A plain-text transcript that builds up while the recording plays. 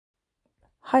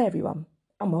Hi everyone,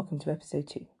 and welcome to episode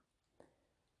 2.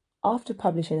 After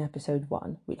publishing episode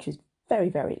 1, which was very,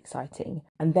 very exciting,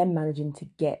 and then managing to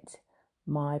get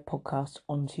my podcast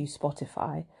onto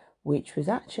Spotify, which was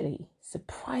actually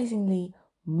surprisingly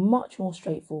much more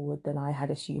straightforward than I had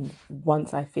assumed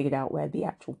once I figured out where the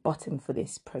actual button for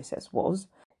this process was,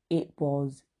 it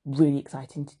was really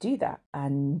exciting to do that.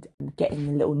 And getting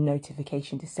a little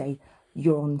notification to say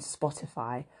you're on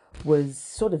Spotify was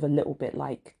sort of a little bit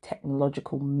like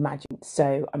technological magic.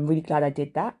 So I'm really glad I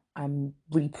did that. I'm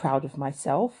really proud of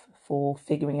myself for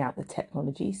figuring out the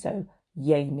technology. So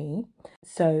yay me.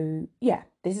 So yeah,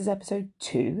 this is episode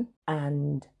 2.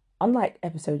 And unlike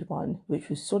episode 1, which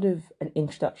was sort of an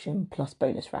introduction plus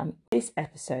bonus rant, this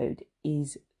episode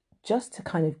is just to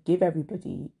kind of give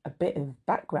everybody a bit of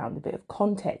background, a bit of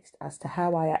context as to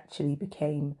how I actually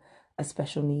became a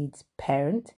special needs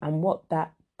parent and what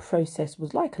that process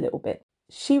was like a little bit.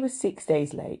 She was 6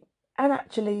 days late, and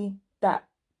actually that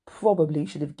probably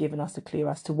should have given us a clue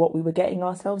as to what we were getting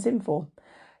ourselves in for.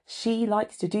 She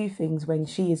likes to do things when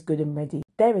she is good and ready.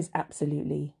 There is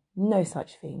absolutely no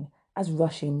such thing as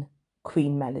rushing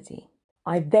Queen Melody.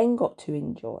 I then got to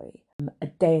enjoy a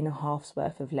day and a half's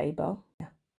worth of labour,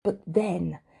 but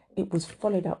then it was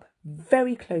followed up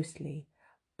very closely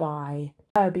by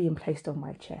her being placed on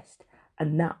my chest,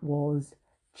 and that was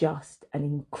just an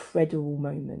incredible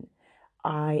moment.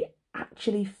 I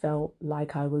actually felt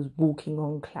like I was walking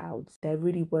on clouds. There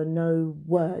really were no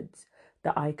words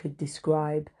that I could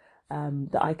describe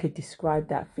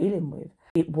that feeling with.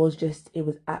 It was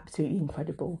absolutely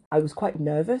incredible. I was quite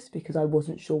nervous because I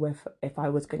wasn't sure if I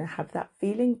was going to have that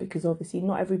feeling, because obviously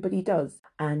not everybody does.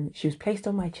 And she was placed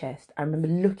on my chest. I remember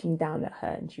looking down at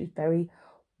her, and she was very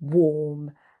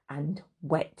warm and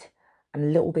wet and a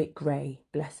little bit grey,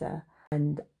 bless her.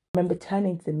 And I remember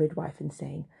turning to the midwife and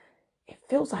saying, "It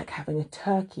feels like having a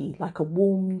turkey, like a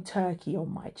warm turkey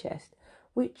on my chest,"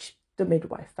 which the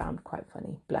midwife found quite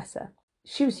funny, bless her.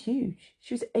 She was huge.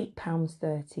 She was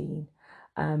 £8.13.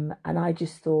 And I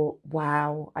just thought,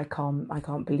 wow, I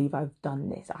can't believe I've done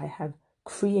this. I have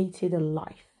created a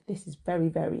life. This is very,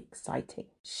 very exciting.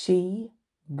 She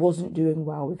wasn't doing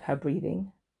well with her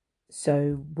breathing,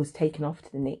 so was taken off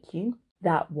to the NICU.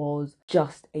 That was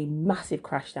just a massive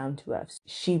crash down to earth.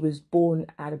 She was born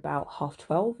at about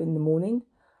 12:30 in the morning,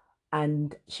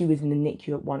 and she was in the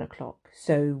NICU at 1:00.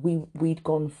 So we'd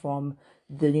gone from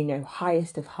the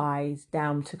highest of highs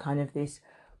down to kind of this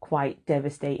quite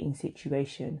devastating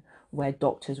situation where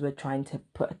doctors were trying to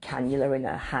put a cannula in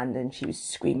her hand and she was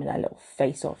screaming her little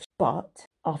face off. But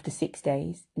after 6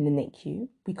 days in the NICU,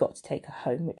 we got to take her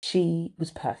home. She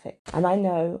was perfect. And I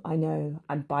know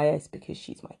I'm biased because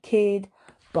she's my kid,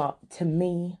 but to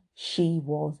me, she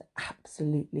was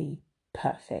absolutely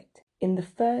perfect. In the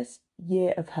first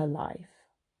year of her life,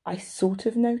 I sort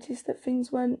of noticed that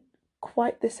things weren't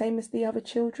quite the same as the other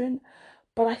children,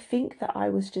 but I think that I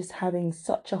was just having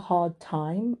such a hard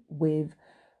time with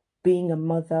being a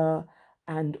mother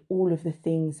and all of the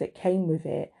things that came with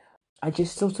it. I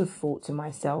just sort of thought to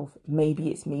myself, maybe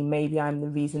it's me, maybe I'm the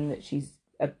reason that she's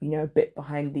a bit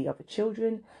behind the other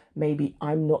children, maybe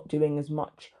I'm not doing as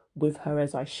much with her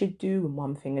as I should do, and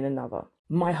one thing and another.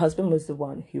 My husband was the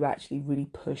one who actually really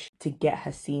pushed to get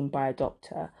her seen by a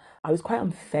doctor. I was quite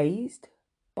unfazed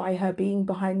by her being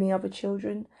behind the other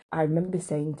children. I remember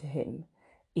saying to him,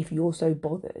 "If you're so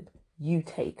bothered, you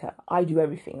take her. I do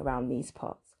everything around these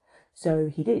parts." So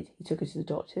he did. He took her to the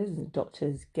doctors, and the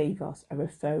doctors gave us a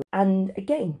referral. And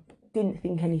again, didn't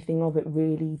think anything of it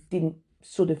really, didn't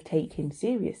sort of take him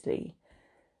seriously.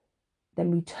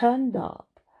 Then we turned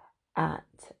up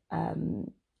at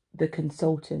the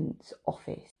consultant's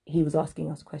office. He was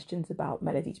asking us questions about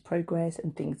Melody's progress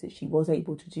and things that she was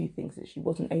able to do, things that she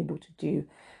wasn't able to do,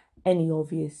 any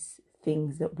obvious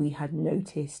things that we had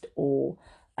noticed, or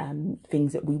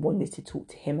things that we wanted to talk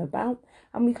to him about.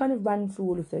 And we kind of ran through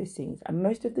all of those things. And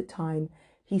most of the time,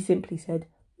 he simply said,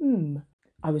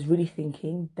 I was really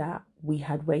thinking that we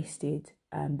had wasted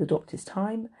the doctor's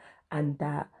time, and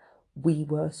that we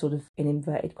were sort of, in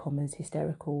inverted commas,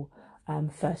 hysterical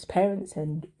first parents,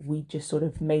 and we just sort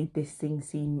of made this thing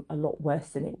seem a lot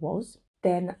worse than it was.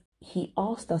 Then he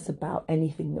asked us about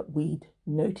anything that we'd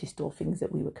noticed or things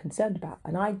that we were concerned about.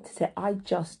 And I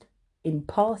just in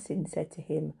passing said to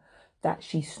him that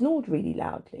she snored really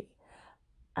loudly.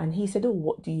 And he said, "Oh,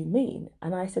 what do you mean?"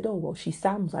 And I said, "Oh, well, she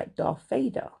sounds like Darth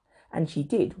Vader." And she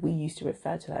did. We used to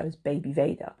refer to her as Baby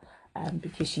Vader,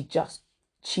 because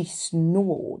she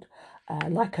snored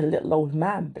like a little old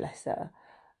man, bless her.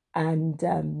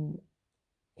 And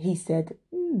he said,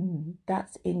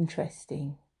 "That's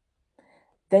interesting."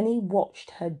 Then he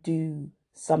watched her do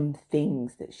some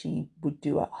things that she would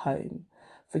do at home.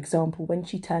 For example, when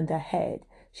she turned her head,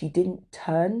 she didn't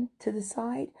turn to the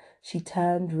side, she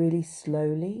turned really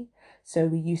slowly. So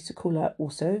we used to call her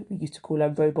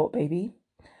Robot Baby.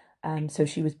 So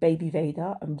she was Baby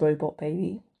Vader and Robot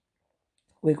Baby.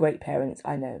 We're great parents,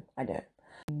 I know.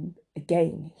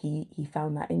 Again, he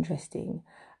found that interesting.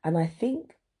 And I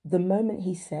think the moment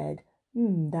he said,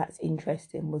 that's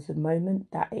interesting, was the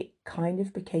moment that it kind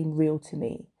of became real to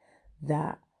me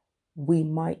that we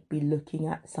might be looking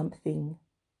at something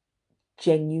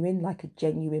genuine, like a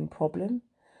genuine problem.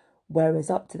 Whereas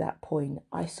up to that point,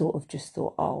 I sort of just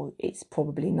thought, oh, it's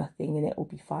probably nothing and it will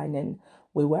be fine and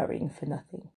we're worrying for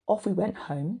nothing. Off we went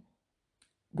home.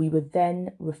 We were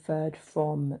then referred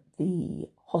from the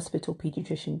hospital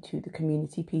paediatrician to the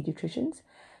community paediatricians.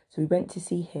 So we went to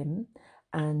see him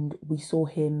and we saw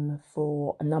him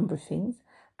for a number of things,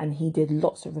 and he did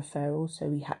lots of referrals. So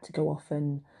we had to go off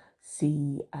and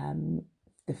see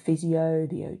the physio,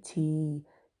 the OT,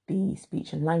 the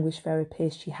speech and language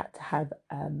therapist. She had to have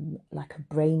like a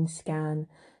brain scan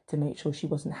to make sure she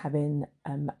wasn't having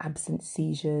absent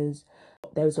seizures.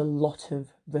 There was a lot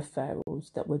of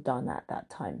referrals that were done at that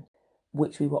time,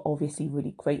 which we were obviously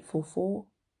really grateful for,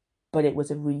 but it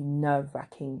was a really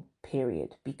nerve-wracking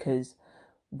period because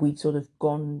we'd sort of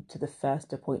gone to the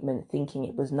first appointment thinking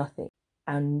it was nothing.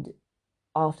 And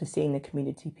after seeing the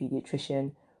community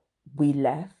paediatrician, we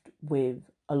left with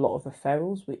a lot of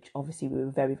referrals, which obviously we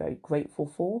were very, very grateful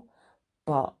for,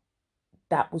 but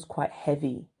that was quite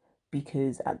heavy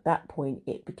because at that point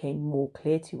it became more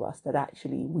clear to us that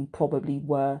actually there probably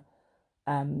was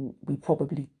a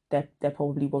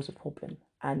problem,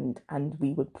 and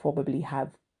we would probably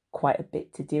have quite a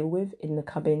bit to deal with in the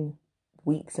coming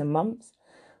weeks and months.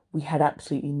 We had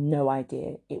absolutely no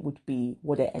idea it would be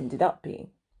what it ended up being.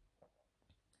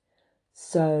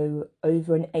 So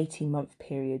over an 18-month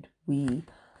period, we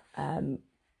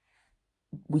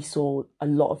saw a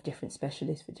lot of different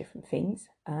specialists for different things,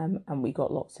 and we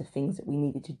got lots of things that we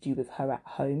needed to do with her at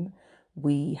home.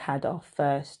 We had our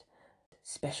first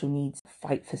special needs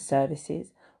fight for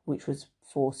services, which was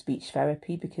for speech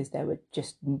therapy, because there were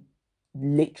just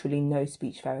literally no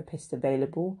speech therapists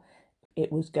available.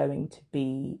 It was going to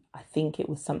be, I think it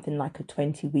was something like a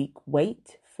 20-week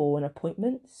wait for an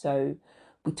appointment. So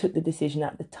we took the decision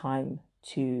at the time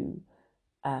to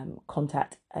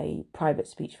contact a private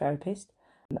speech therapist,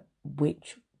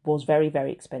 which was very,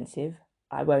 very expensive.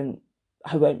 I won't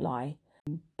lie,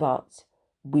 but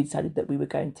we decided that we were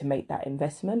going to make that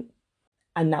investment.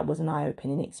 And that was an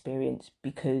eye-opening experience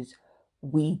because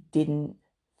we didn't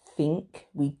think,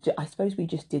 I suppose we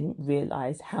just didn't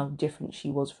realise how different she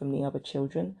was from the other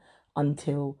children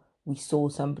until we saw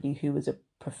somebody who was a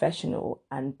professional,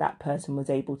 and that person was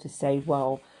able to say,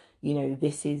 well, you know,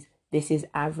 this is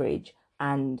average,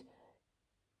 and,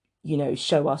 you know,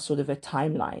 show us sort of a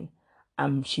timeline.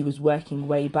 She was working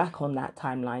way back on that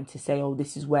timeline to say, oh,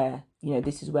 this is where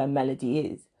Melody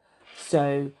is.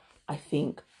 So I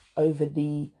think over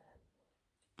the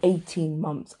 18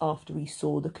 months after we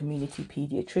saw the community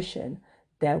paediatrician,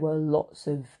 there were lots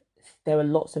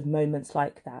of moments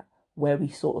like that where we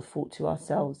sort of thought to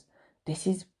ourselves, this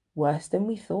is worse than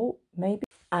we thought, maybe.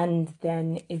 And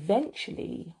then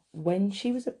eventually, when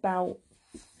she was about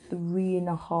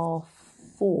 3.5,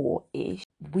 4-ish,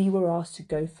 we were asked to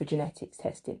go for genetics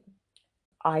testing.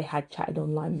 I had chatted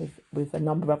online with a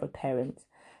number of other parents,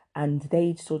 and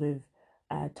they'd sort of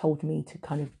told me to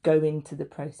kind of go into the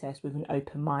process with an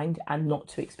open mind and not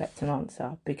to expect an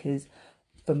answer, because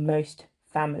for most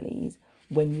families,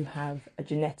 when you have a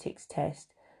genetics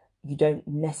test, you don't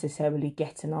necessarily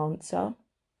get an answer.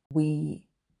 We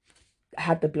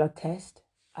had the blood test.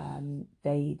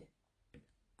 They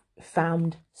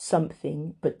found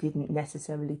something but didn't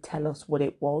necessarily tell us what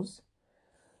it was.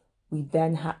 We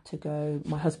then had to go,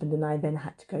 my husband and I then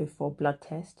had to go for a blood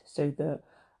test so that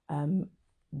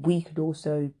we could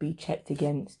also be checked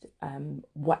against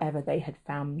whatever they had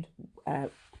found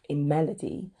in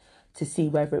Melody to see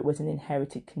whether it was an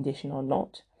inherited condition or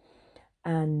not.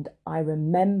 And I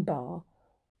remember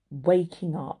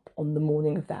waking up on the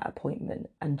morning of that appointment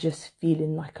and just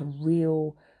feeling like a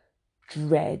real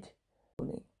dread,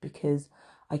 because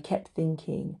I kept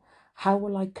thinking, how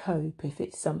will I cope if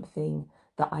it's something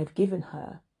that I've given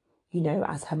her, you know,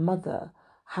 as her mother?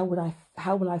 How will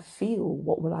I feel?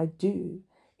 What will I do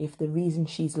if the reason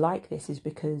she's like this is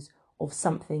because of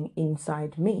something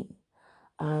inside me?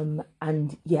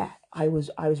 And yeah, I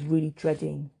was really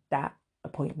dreading that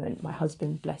appointment. My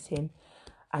husband, bless him,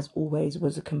 as always,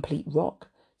 was a complete rock.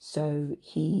 So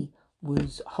he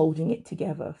was holding it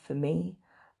together for me.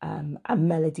 And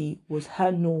Melody was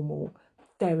her normal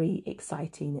very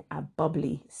exciting and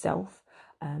bubbly self.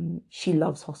 She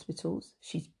loves hospitals.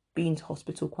 She's been to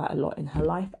hospital quite a lot in her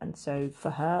life, and so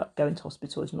for her, going to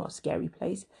hospital is not a scary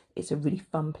place. It's a really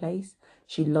fun place.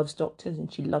 She loves doctors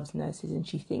and she loves nurses, and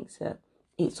she thinks that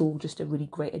it's all just a really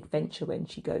great adventure when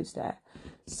she goes there.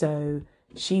 So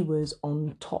she was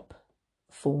on top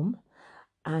form,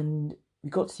 and we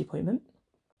got to the appointment.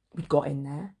 We got in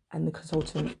there, and the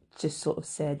consultant just sort of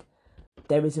said,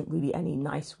 there isn't really any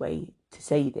nice way to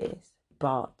say this,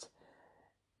 but,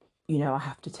 you know, I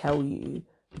have to tell you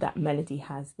that Melody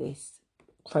has this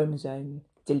chromosome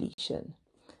deletion.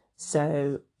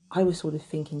 So I was sort of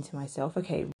thinking to myself,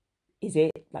 okay, is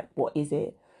it, like, what is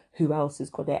it? Who else has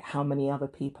got it? How many other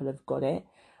people have got it?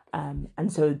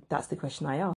 And so that's the question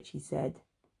I asked. She said,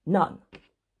 none.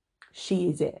 She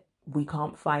is it. We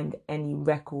can't find any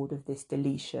record of this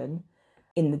deletion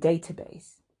in the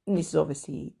database. And this is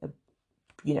obviously a,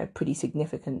 you know, pretty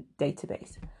significant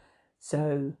database.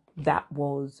 So that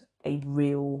was a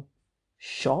real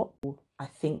shock. I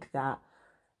think that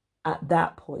at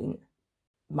that point,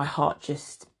 my heart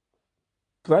just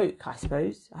broke, I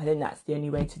suppose. I think that's the only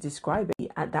way to describe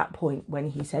it. At that point, when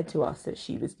he said to us that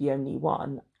she was the only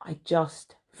one, I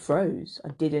just froze. I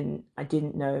didn't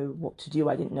know what to do.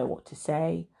 I didn't know what to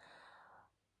say.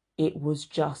 It was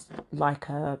just like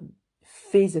a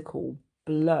physical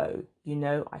blow, you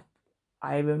know.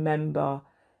 I remember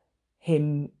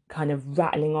him kind of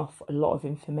rattling off a lot of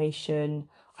information.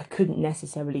 I couldn't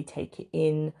necessarily take it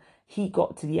in. He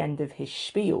got to the end of his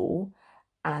spiel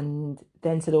and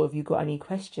then said, oh, have you got any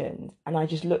questions? And I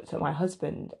just looked at my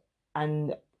husband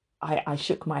and I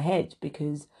shook my head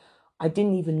because I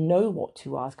didn't even know what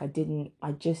to ask.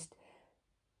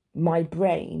 My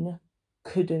brain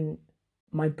couldn't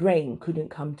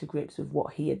come to grips with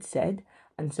what he had said.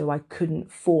 And so I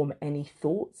couldn't form any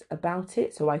thoughts about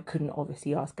it. So I couldn't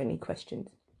obviously ask any questions.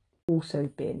 Also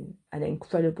been an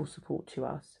incredible support to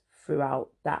us throughout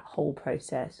that whole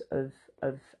process of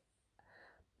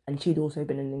and she'd also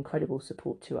been an incredible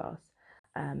support to us,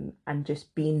 and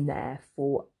just been there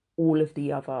for all of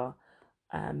the other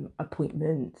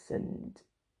appointments and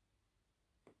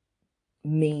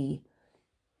me.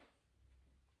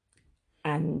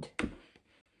 And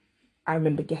I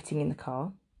remember getting in the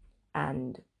car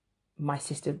and my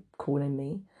sister calling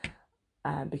me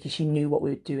because she knew what we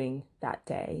were doing that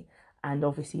day. And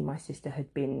obviously my sister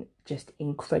had been just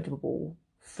incredible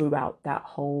throughout that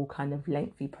whole kind of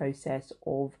lengthy process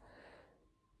of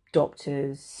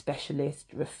doctors,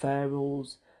 specialists,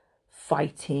 referrals,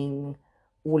 fighting,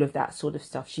 all of that sort of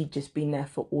stuff. She'd just been there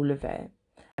for all of it.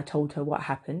 I told her what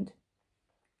happened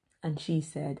and she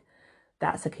said,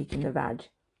 that's a kick in the vag,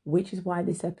 which is why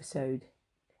this episode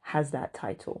has that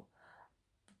title.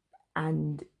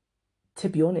 And to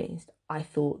be honest, I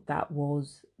thought that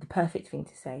was the perfect thing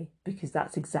to say because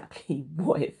that's exactly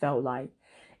what it felt like.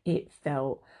 It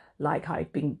felt like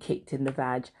I'd been kicked in the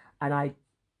vag and I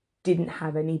didn't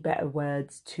have any better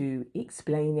words to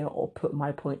explain it or put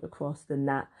my point across than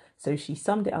that. So she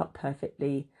summed it up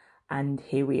perfectly and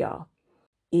here we are.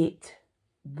 It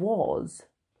was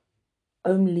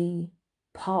only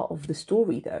part of the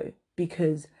story though,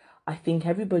 because I think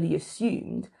everybody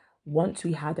assumed once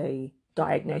we had a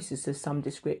diagnosis of some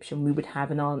description, we would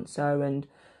have an answer and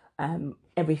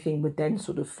everything would then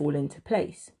sort of fall into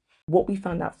place. What we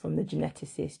found out from the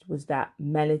geneticist was that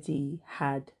Melody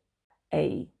had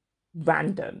a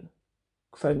random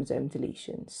chromosome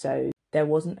deletion. So there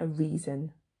wasn't a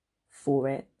reason for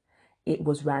it. It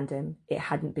was random. It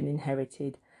hadn't been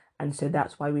inherited. And so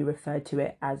that's why we referred to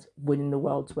it as winning the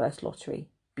world's worst lottery,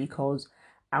 because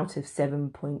out of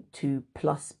 7.2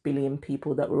 plus billion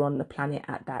people that were on the planet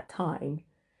at that time,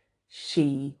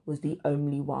 she was the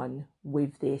only one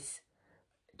with this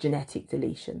genetic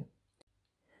deletion.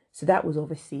 So that was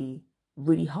obviously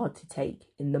really hard to take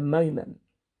in the moment.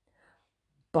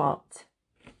 But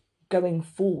going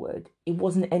forward, it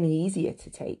wasn't any easier to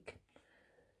take.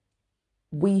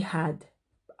 We had,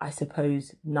 I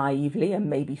suppose, naively and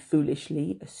maybe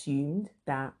foolishly assumed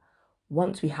that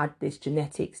once we had this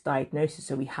genetics diagnosis,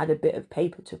 so we had a bit of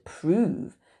paper to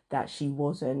prove that she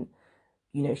wasn't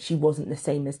the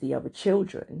same as the other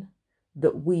children,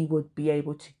 that we would be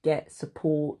able to get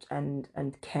support and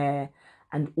care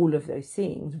and all of those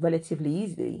things relatively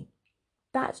easily.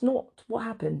 That's not what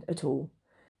happened at all.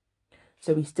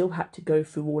 So we still had to go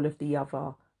through all of the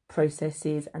other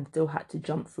processes and still had to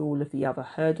jump through all of the other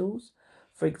hurdles.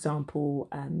 For example,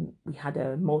 we had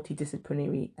a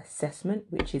multidisciplinary assessment,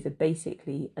 which is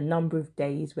basically a number of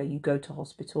days where you go to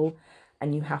hospital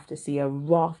and you have to see a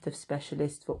raft of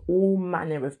specialists for all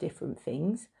manner of different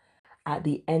things. At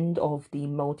the end of the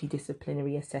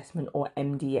multidisciplinary assessment, or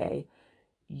MDA,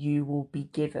 you will be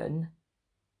given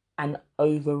an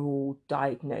overall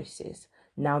diagnosis.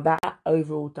 Now, that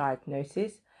overall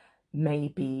diagnosis may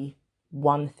be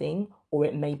one thing or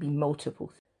it may be multiple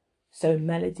things. So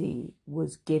Melody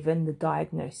was given the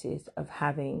diagnosis of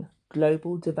having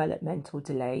global developmental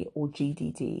delay, or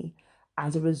GDD,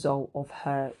 as a result of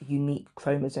her unique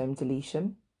chromosome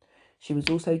deletion. She was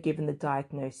also given the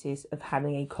diagnosis of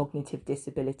having a cognitive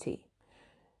disability.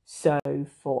 So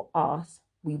for us,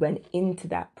 we went into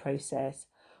that process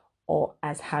or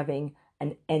as having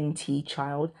an NT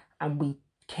child, and we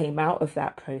came out of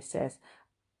that process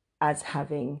as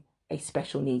having a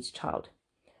special needs child.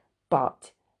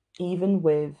 But even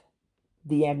with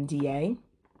the MDA,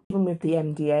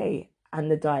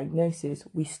 and the diagnosis,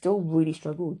 we still really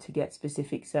struggled to get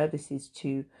specific services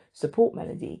to support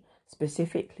Melody.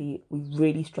 Specifically, we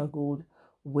really struggled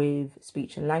with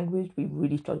speech and language. We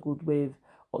really struggled with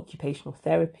occupational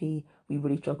therapy. We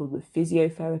really struggled with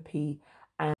physiotherapy.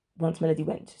 And once Melody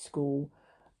went to school,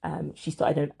 she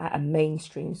started at a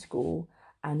mainstream school.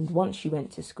 And once she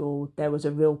went to school, there was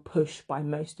a real push by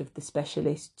most of the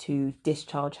specialists to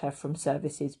discharge her from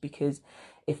services, because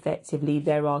effectively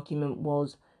their argument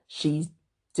was, she's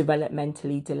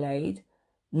developmentally delayed.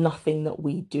 Nothing that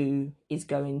we do is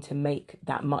going to make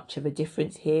that much of a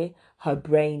difference here. Her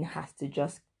brain has to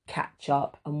just catch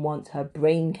up. And once her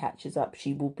brain catches up,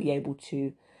 she will be able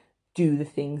to do the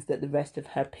things that the rest of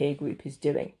her peer group is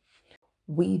doing.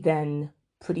 We then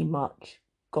pretty much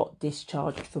got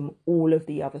discharged from all of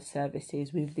the other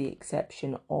services, with the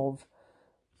exception of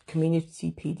community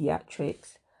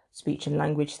pediatrics, speech and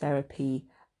language therapy,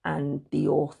 and the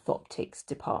orthoptics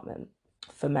department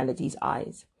for Melody's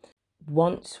eyes.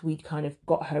 Once we kind of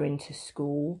got her into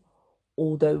school,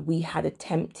 although we had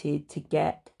attempted to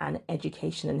get an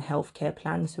education and healthcare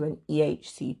plan, so an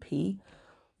EHCP,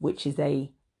 which is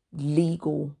a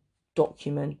legal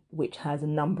document which has a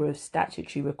number of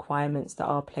statutory requirements that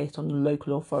are placed on the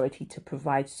local authority to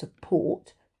provide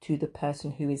support to the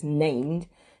person who is named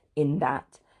in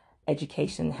that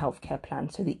education and healthcare plan,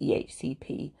 so the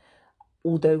EHCP.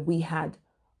 Although we had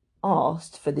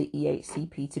asked for the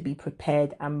EHCP to be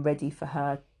prepared and ready for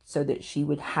her so that she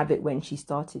would have it when she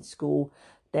started school,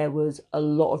 there was a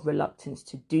lot of reluctance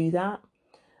to do that.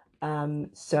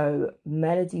 So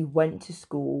Melody went to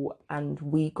school, and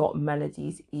we got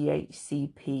Melody's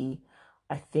EHCP,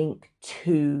 I think,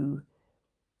 two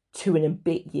and a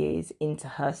bit years into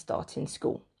her starting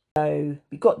school. So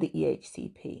we got the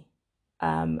EHCP.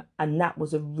 And that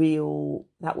was a real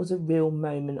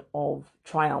moment of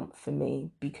triumph for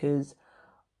me, because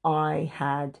I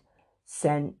had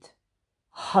sent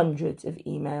hundreds of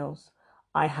emails.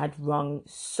 I had rung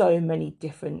so many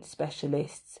different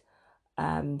specialists,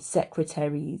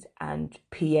 secretaries and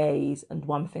PAs, and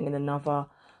one thing and another.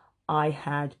 I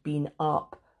had been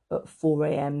up at 4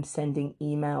 a.m. sending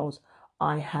emails.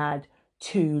 I had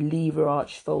 2 lever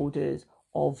arch folders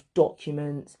of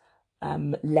documents,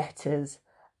 letters,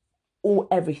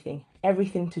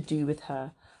 everything to do with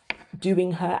her.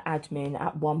 Doing her admin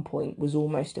at one point was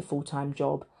almost a full-time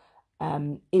job.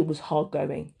 It was hard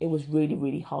going. It was really,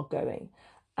 really hard going.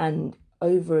 And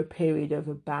over a period of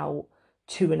about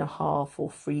 2.5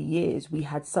 or 3 years, we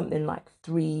had something like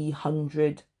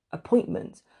 300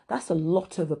 appointments. That's a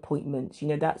lot of appointments.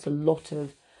 That's a lot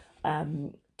of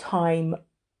time.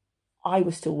 I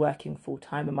was still working full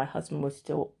time, and my husband was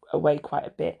still away quite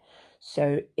a bit.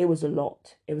 So it was a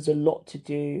lot. It was a lot to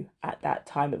do at that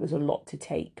time. It was a lot to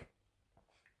take.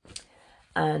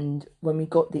 And when we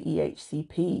got the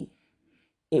EHCP,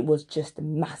 it was just a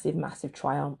massive, massive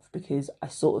triumph, because I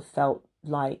sort of felt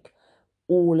like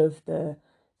all of the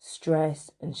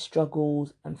stress and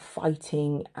struggles and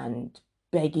fighting and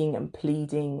begging and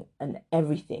pleading and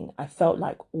everything, I felt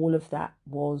like all of that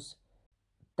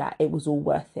it was all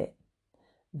worth it.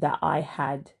 That I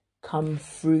had come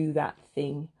through that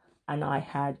thing, and I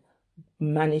had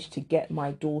managed to get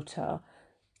my daughter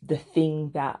the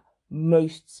thing that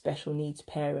most special needs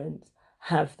parents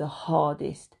have the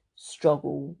hardest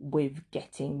struggle with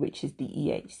getting, which is the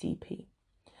EHCP.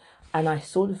 And I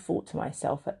sort of thought to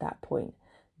myself at that point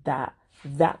that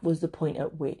was the point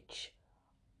at which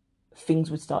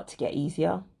things would start to get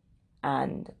easier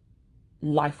and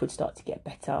life would start to get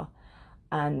better,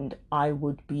 and I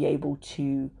would be able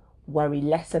to worry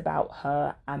less about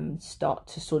her and start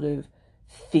to sort of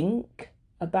think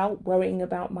about worrying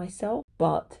about myself.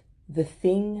 But the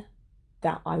thing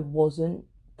that I wasn't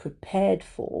prepared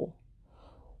for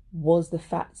was the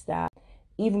fact that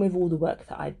even with all the work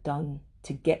that I'd done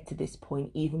to get to this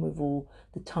point, even with all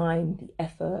the time, the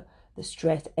effort, the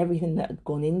stress, everything that had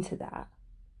gone into that,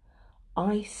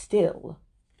 I still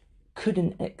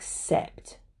couldn't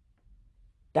accept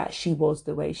that she was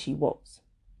the way she was.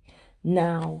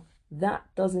 Now, that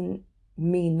doesn't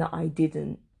mean that I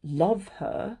didn't love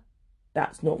her.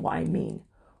 That's not what I mean.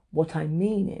 What I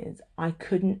mean is I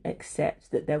couldn't accept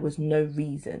that there was no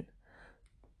reason.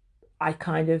 I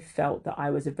kind of felt that I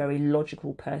was a very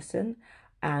logical person,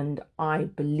 and I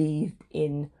believed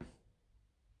in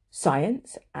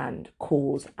science and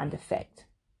cause and effect.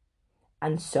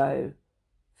 And so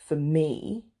for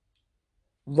me,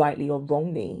 rightly or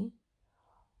wrongly,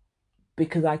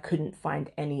 because I couldn't find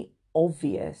any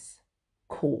obvious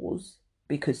cause,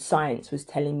 because science was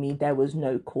telling me there was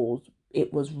no cause,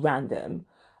 it was random,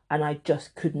 and I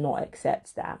just could not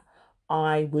accept that.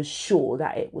 I was sure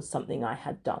that it was something I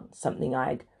had done, something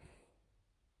I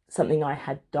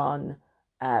had done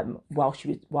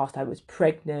whilst I was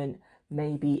pregnant,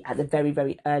 maybe at the very,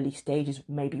 very early stages,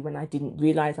 maybe when I didn't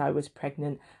realize I was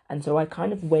pregnant. And so I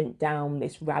kind of went down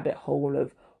this rabbit hole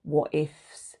of what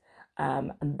ifs,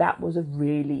 and that was a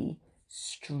really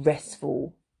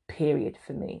stressful period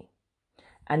for me.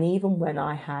 And even when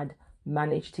I had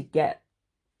managed to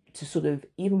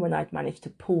even when I'd managed to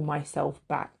pull myself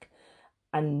back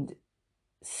and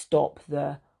stop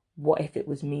the what if it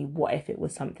was me, what if it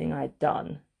was something I'd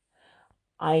done,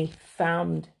 I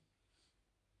found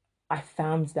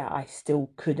that I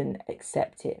still couldn't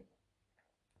accept it,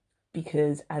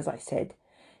 because, as I said,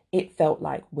 it felt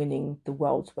like winning the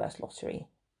world's worst lottery,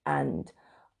 and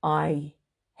I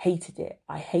hated it.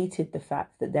 I hated the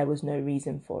fact that there was no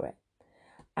reason for it,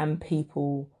 and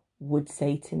people would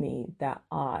say to me that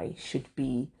I should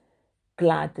be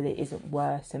glad that it isn't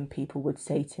worse, and people would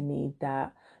say to me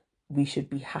that we should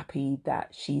be happy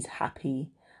that she's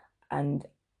happy. And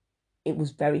it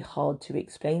was very hard to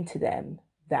explain to them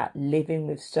that living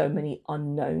with so many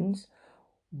unknowns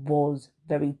was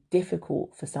very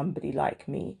difficult for somebody like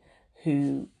me,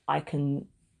 who I can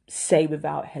say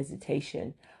without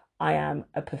hesitation, I am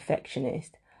a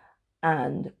perfectionist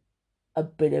and a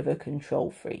bit of a control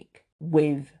freak.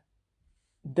 With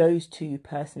those two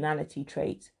personality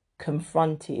traits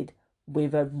confronted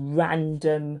with a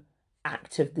random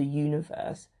act of the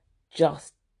universe,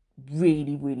 just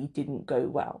really, really didn't go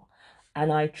well.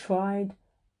 And I tried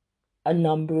a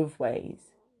number of ways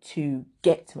to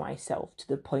get myself to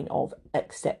the point of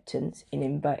acceptance, in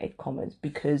inverted commas,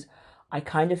 because I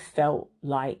kind of felt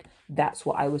like that's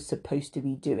what I was supposed to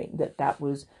be doing, that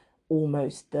was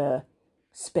almost the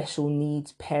special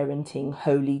needs parenting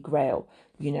holy grail.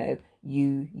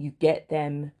 You get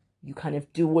them, you kind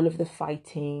of do all of the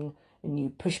fighting, and you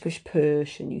push,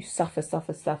 and you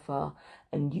suffer,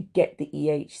 and you get the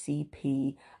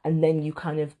EHCP, and then you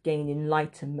kind of gain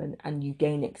enlightenment and you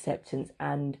gain acceptance,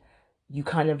 and you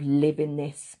kind of live in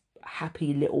this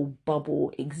happy little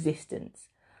bubble existence.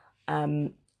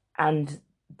 And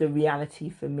the reality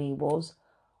for me was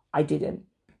I didn't.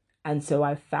 And so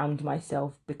I found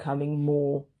myself becoming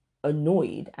more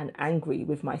annoyed and angry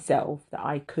with myself that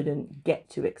I couldn't get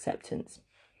to acceptance.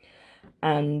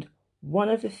 And one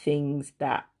of the things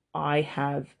that I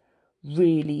have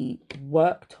really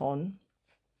worked on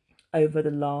over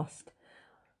the last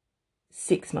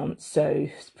 6 months, so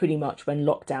pretty much when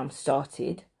lockdown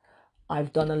started,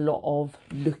 I've done a lot of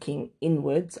looking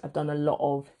inwards. I've done a lot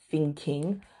of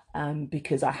thinking,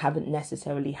 because I haven't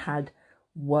necessarily had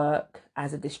work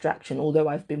as a distraction, although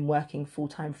I've been working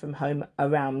full-time from home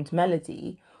around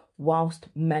Melody. Whilst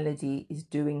Melody is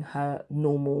doing her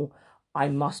normal I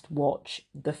must watch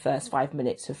the first 5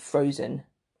 minutes of Frozen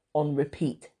on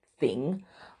repeat thing,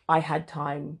 I had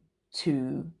time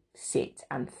to sit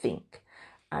and think.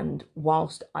 And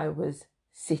whilst I was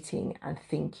sitting and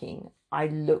thinking, I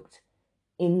looked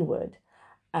inward,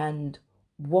 and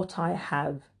what I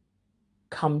have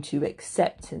come to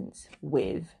acceptance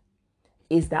with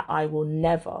is that I will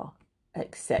never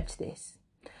accept this.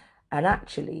 And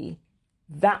actually,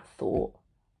 that thought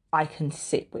I can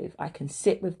sit with. I can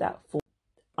sit with that thought.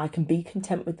 I can be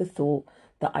content with the thought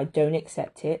that I don't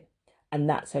accept it, and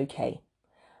that's okay.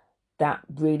 That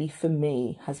really, for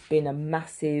me, has been a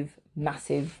massive,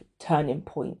 massive turning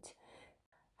point,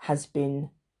 has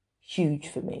been huge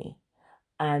for me.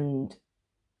 And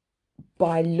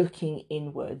by looking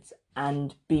inwards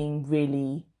and being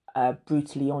really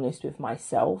brutally honest with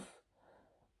myself,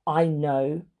 I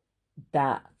know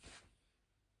that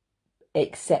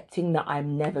accepting that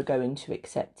I'm never going to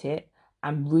accept it,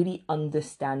 and really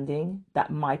understanding that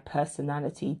my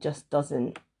personality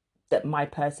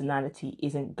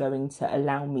isn't going to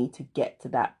allow me to get to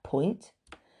that point,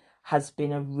 has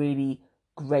been a really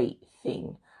great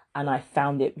thing. And I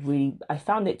found it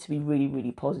to be really,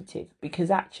 really positive,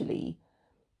 because actually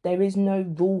there is no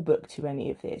rule book to any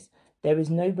of this. There is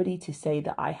nobody to say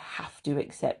that I have to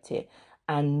accept it,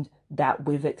 and that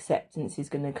with acceptance is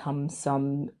going to come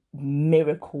some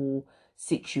miracle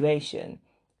situation.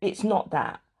 It's not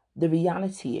that. The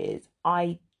reality is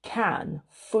I can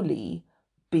fully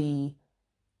be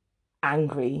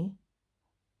angry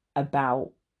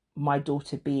about my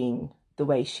daughter being the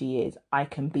way she is. I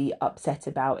can be upset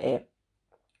about it.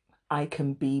 I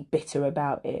can be bitter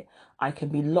about it. I can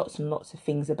be lots and lots of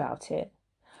things about it.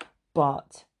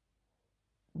 But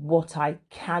what I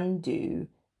can do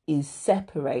is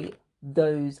separate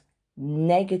those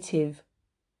negative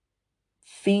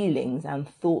feelings and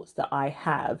thoughts that I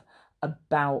have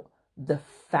about the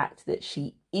fact that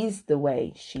she is the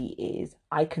way she is.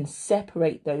 I can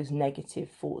separate those negative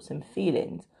thoughts and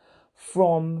feelings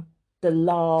from the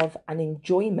love and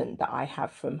enjoyment that I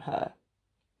have from her.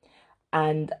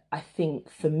 And I think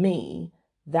for me,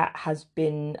 that has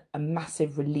been a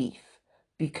massive relief,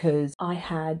 because I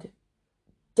had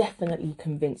definitely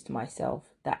convinced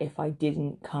myself that if I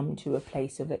didn't come to a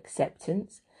place of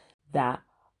acceptance, that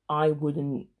I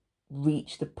wouldn't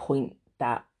reach the point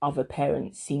that other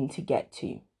parents seem to get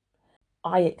to.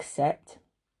 I accept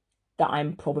that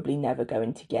I'm probably never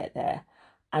going to get there.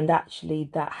 And actually,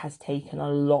 that has taken a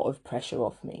lot of pressure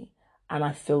off me. And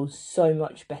I feel so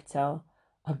much better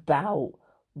about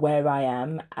where I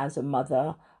am as a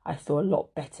mother. I feel a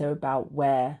lot better about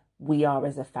where we are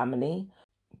as a family,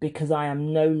 because I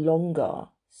am no longer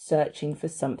searching for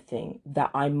something that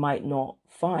I might not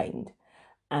find.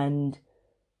 And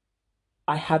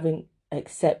I haven't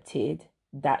accepted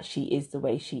that she is the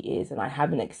way she is, and I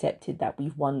haven't accepted that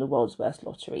we've won the world's worst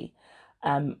lottery.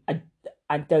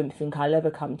 I don't think I'll ever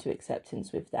come to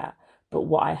acceptance with that. But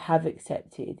what I have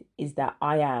accepted is that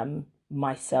I am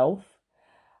myself.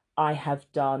 I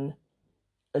have done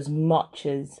as much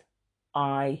as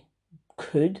I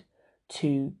could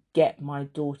to get my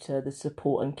daughter the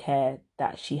support and care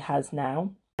that she has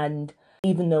now. And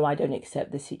even though I don't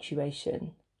accept the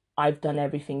situation, I've done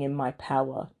everything in my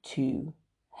power to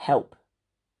help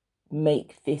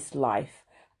make this life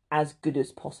as good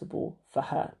as possible for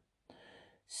her.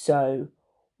 So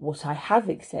what I have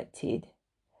accepted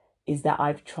is that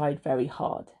I've tried very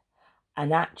hard.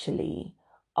 And actually,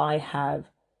 I have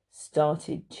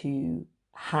started to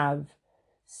have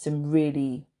some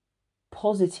really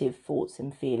positive thoughts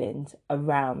and feelings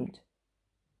around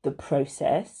the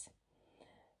process,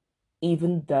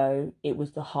 even though it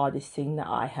was the hardest thing that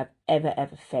I have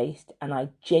ever faced. And I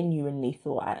genuinely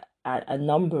thought at a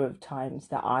number of times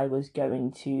that I was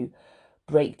going to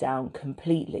break down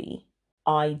completely.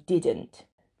 I didn't.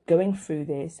 Going through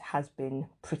this has been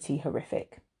pretty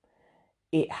horrific.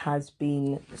 It has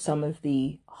been some of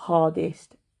the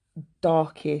hardest,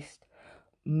 darkest,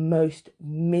 most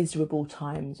miserable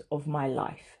times of my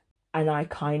life. And I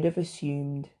kind of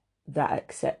assumed that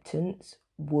acceptance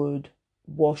would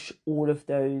wash all of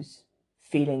those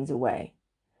feelings away.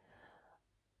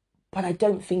 But I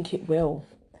don't think it will.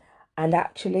 And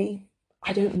actually,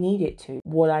 I don't need it to.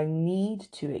 What I need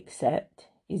to accept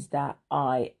is that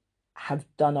I have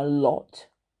done a lot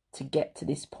to get to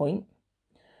this point.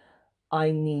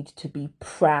 I need to be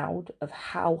proud of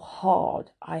how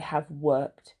hard I have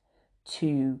worked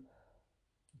to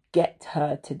get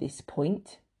her to this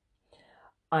point.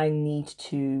 I need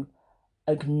to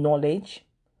acknowledge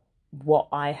what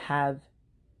I have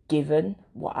given,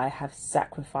 what I have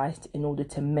sacrificed in order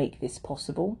to make this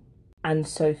possible. And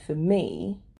so for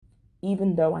me,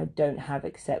 even though I don't have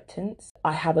acceptance,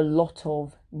 I have a lot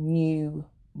of new,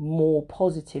 more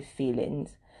positive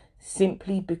feelings,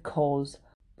 simply because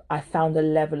I found a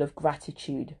level of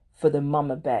gratitude for the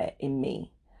mama bear in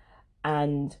me.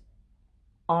 And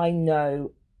I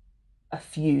know a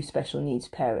few special needs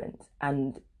parents,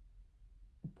 and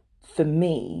for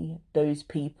me, those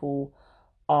people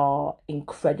are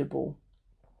incredible.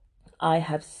 I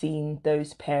have seen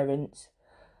those parents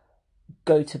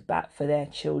go to bat for their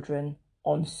children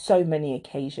on so many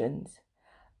occasions,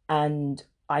 and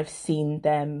I've seen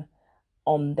them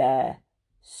on their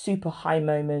super high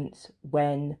moments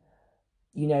when,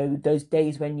 you know, those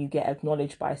days when you get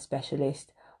acknowledged by a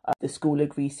specialist, the school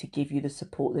agrees to give you the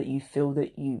support that you feel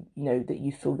that you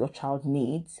feel your child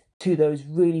needs, to those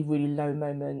really, really low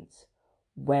moments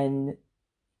when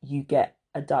you get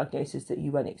a diagnosis that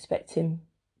you weren't expecting,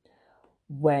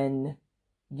 when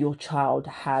your child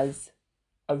has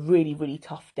a really, really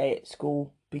tough day at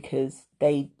school because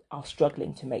they are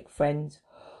struggling to make friends,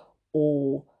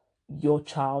 or your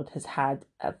child has had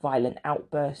a violent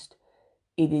outburst.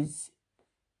 It is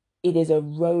a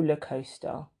roller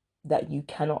coaster that you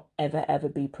cannot ever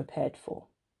be prepared for.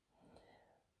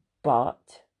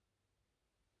 But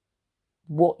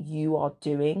what you are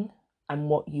doing and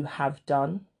what you have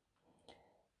done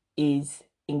is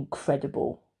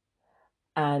incredible.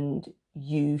 And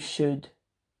you should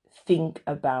think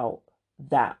about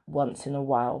that once in a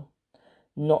while,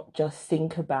 not just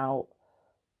think about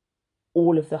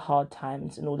all of the hard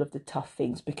times and all of the tough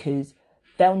things, because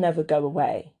they'll never go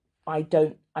away. I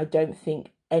don't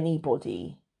think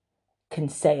anybody can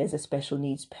say as a special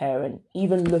needs parent,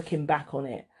 even looking back on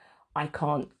it,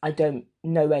 I don't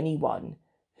know anyone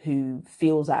who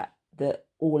feels that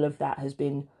all of that has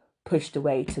been pushed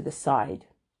away to the side.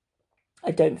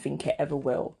 I don't think it ever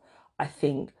will. I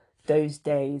think those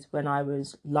days when I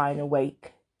was lying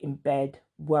awake in bed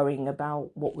worrying about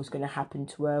what was going to happen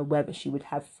to her, whether she would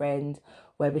have friends,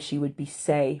 whether she would be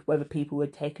safe, whether people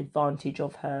would take advantage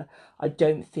of her, I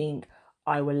don't think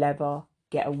I will ever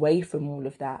get away from all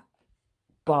of that.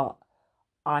 But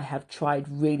I have tried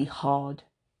really hard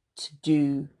to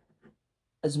do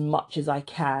as much as I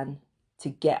can to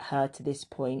get her to this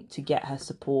point, to get her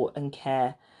support and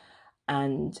care.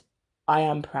 And I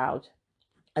am proud.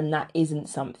 And that isn't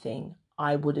something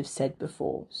I would have said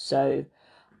before. So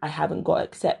I haven't got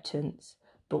acceptance,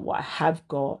 but what I have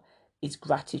got is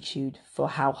gratitude for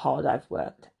how hard I've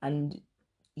worked. And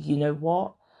you know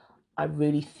what? I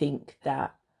really think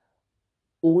that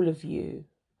all of you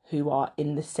who are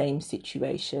in the same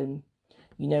situation,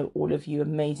 all of you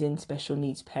amazing special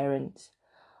needs parents,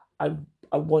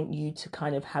 I want you to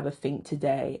kind of have a think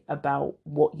today about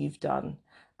what you've done.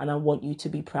 And I want you to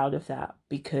be proud of that,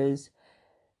 because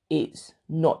it's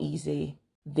not easy.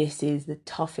 This is the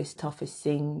toughest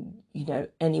thing,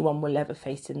 anyone will ever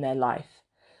face in their life.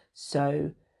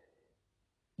 So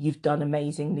you've done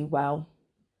amazingly well.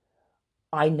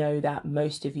 I know that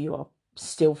most of you are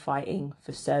still fighting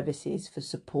for services, for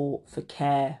support, for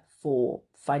care, for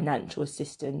financial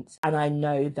assistance. And I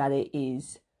know that it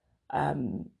is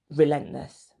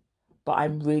relentless, but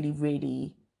I'm really,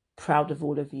 really proud of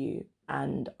all of you.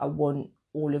 And I want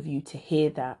all of you to hear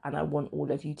that. And I want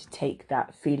all of you to take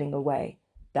that feeling away,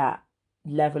 that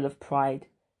level of pride,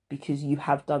 because you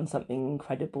have done something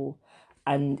incredible.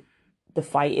 And the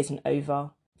fight isn't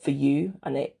over for you,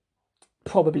 and it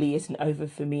probably isn't over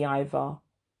for me either,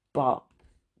 but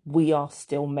we are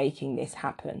still making this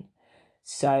happen.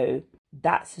 So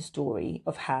that's the story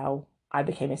of how I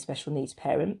became a special needs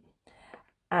parent,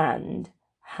 and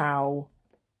how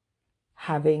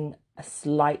having a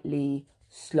slightly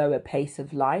slower pace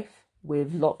of life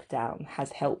with lockdown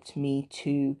has helped me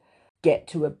to get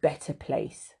to a better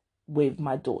place with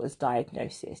my daughter's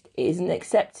diagnosis. It isn't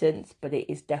acceptance, but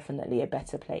it is definitely a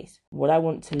better place. What I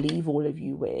want to leave all of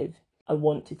you with, I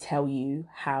want to tell you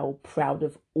how proud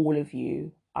of all of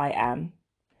you I am.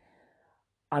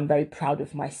 I'm very proud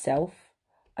of myself,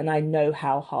 and I know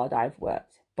how hard I've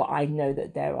worked, but I know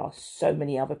that there are so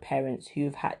many other parents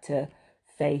who've had to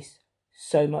face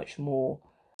so much more.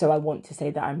 So I want to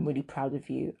say that I'm really proud of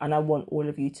you, and I want all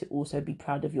of you to also be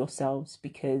proud of yourselves,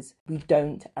 because we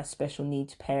don't, as special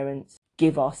needs parents,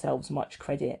 give ourselves much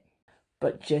credit.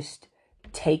 But just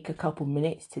take a couple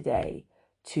minutes today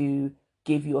to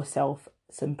give yourself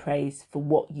some praise for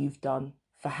what you've done,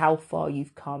 for how far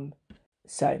you've come.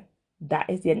 So that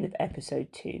is the end of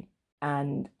episode 2.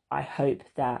 And I hope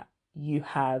that you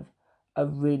have a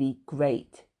really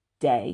great day.